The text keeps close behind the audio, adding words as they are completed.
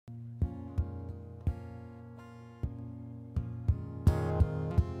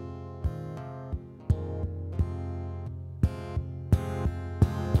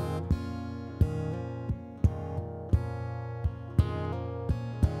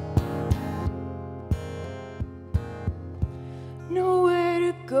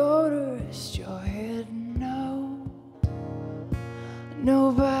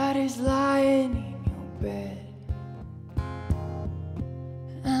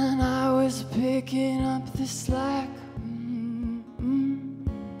picking up the slack.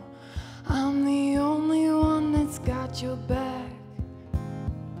 I'm the only one that's got your back.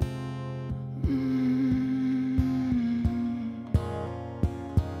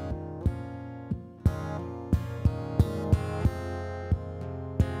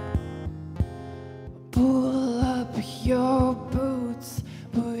 Pull up your boots,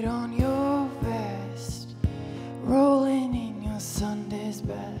 put on your vest, rolling in your Sunday's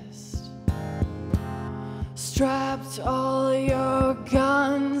best. Strapped all your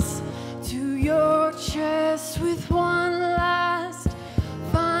guns to your chest with one last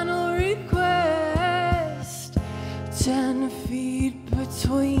final request. 10 feet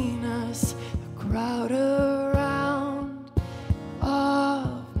between us, a crowd around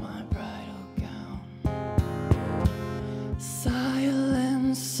of my bridal gown.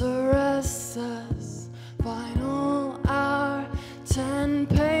 Silence arrests us, final hour, 10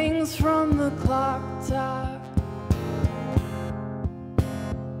 pangs from the clock tower.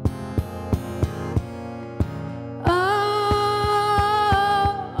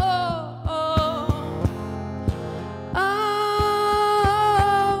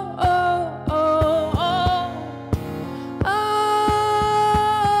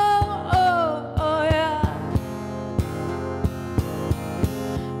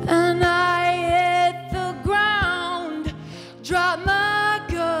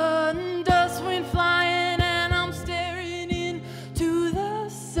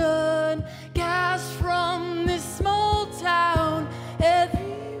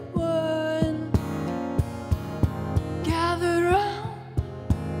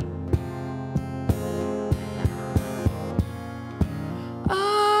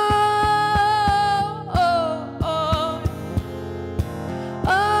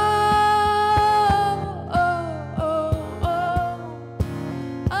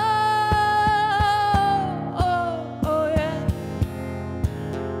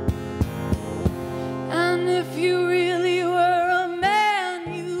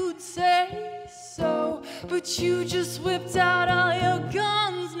 But you just whipped out all your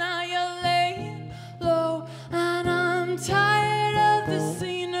guns, now you're laying low. And I'm tired of the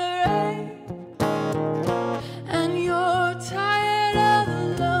scenery, and you're tired of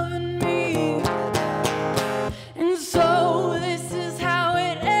loving me. And so this is how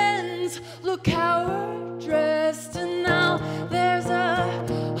it ends. Look how we're dressed, and now there's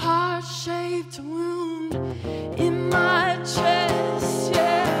a heart-shaped wound in my chest, yeah.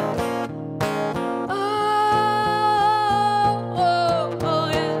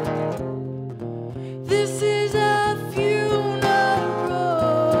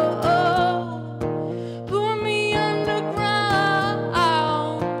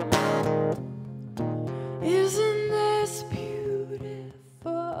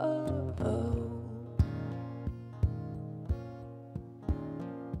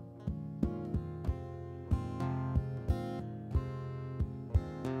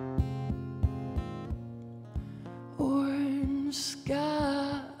 Orange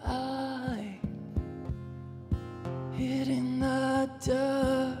sky hitting the dust.